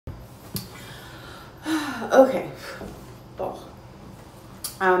Okay. Oh.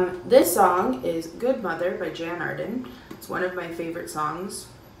 This song is Good Mother by Jann Arden. It's one of my favorite songs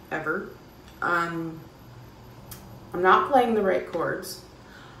ever. I'm not playing the right chords.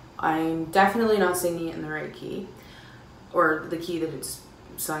 I'm definitely not singing it in the right key, or the key that it's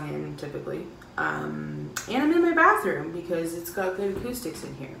sung in typically. And I'm in my bathroom because it's got good acoustics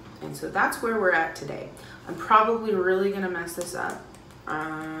in here. And so that's where we're at today. I'm probably really gonna mess this up.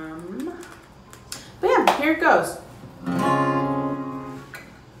 But yeah, here it goes.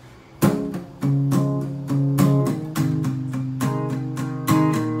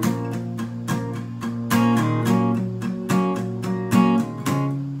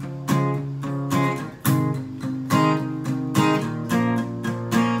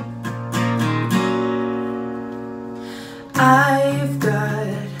 I've got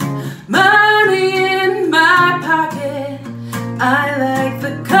money in my pocket. I like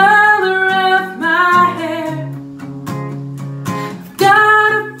the color of my hair. I've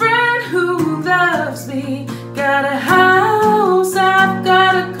got a friend who loves me. Got a house, I've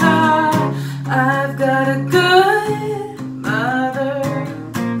got a car. I've got a good mother.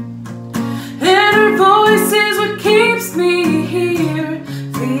 And her voice is what keeps me here.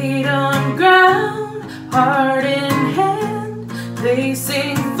 Feet on ground, heart in hand. They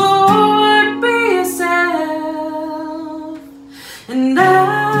sing forward, be yourself. And I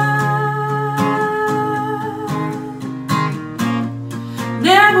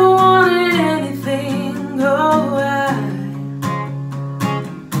never wanted anything, oh,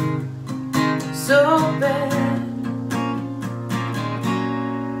 so bad.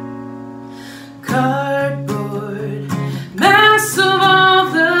 Cardboard, mass of all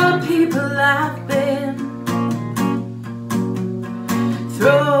the people I've been.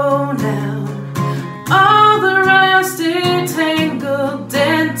 Thrown out all the rusted, tangled,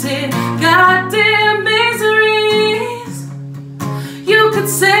 dented, goddamn miseries. You could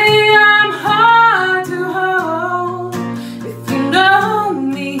say I'm hard to hold. If you know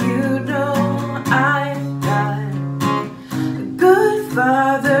me, you know I've got a good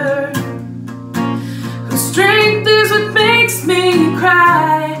father whose strength is what makes me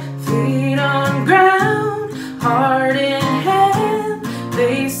cry. Feet on ground, heart in hand.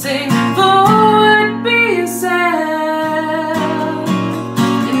 They sing forward, be yourself.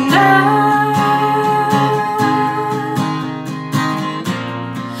 And I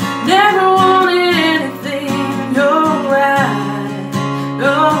never wanted anything, no, I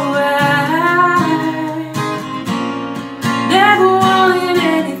never wanted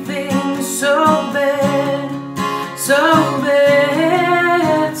anything so bad, so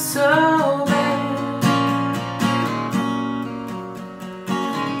bad, so bad.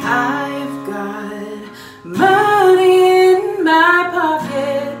 I've got money in my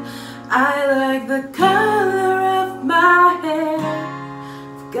pocket. I like the color of my hair.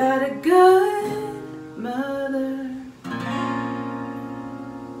 I've got a good mother.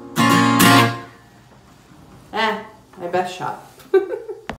 My best shot.